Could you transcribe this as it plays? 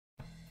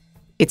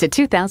It's a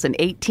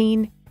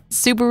 2018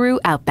 Subaru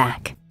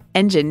Outback,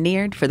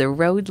 engineered for the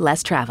road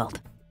less traveled.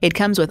 It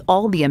comes with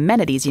all the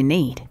amenities you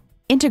need.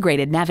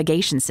 Integrated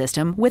navigation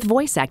system with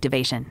voice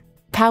activation,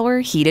 power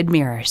heated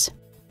mirrors,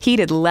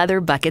 heated leather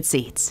bucket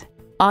seats,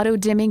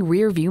 auto-dimming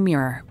rear view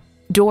mirror,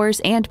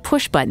 doors and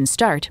push-button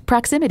start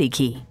proximity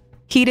key,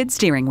 heated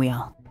steering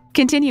wheel,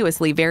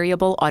 continuously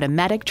variable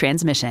automatic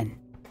transmission,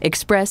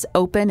 express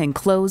open and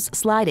close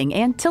sliding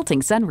and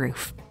tilting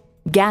sunroof,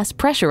 gas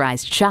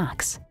pressurized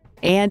shocks,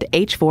 and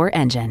H4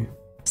 engine.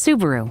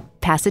 Subaru,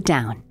 pass it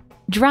down.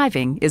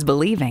 Driving is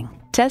believing.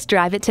 Test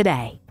drive it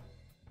today.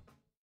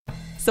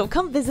 So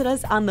come visit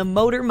us on the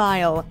Motor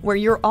Mile, where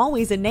you're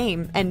always a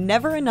name and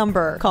never a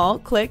number. Call,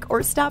 click,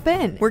 or stop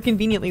in. We're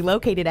conveniently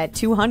located at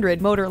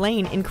 200 Motor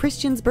Lane in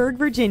Christiansburg,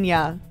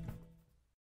 Virginia.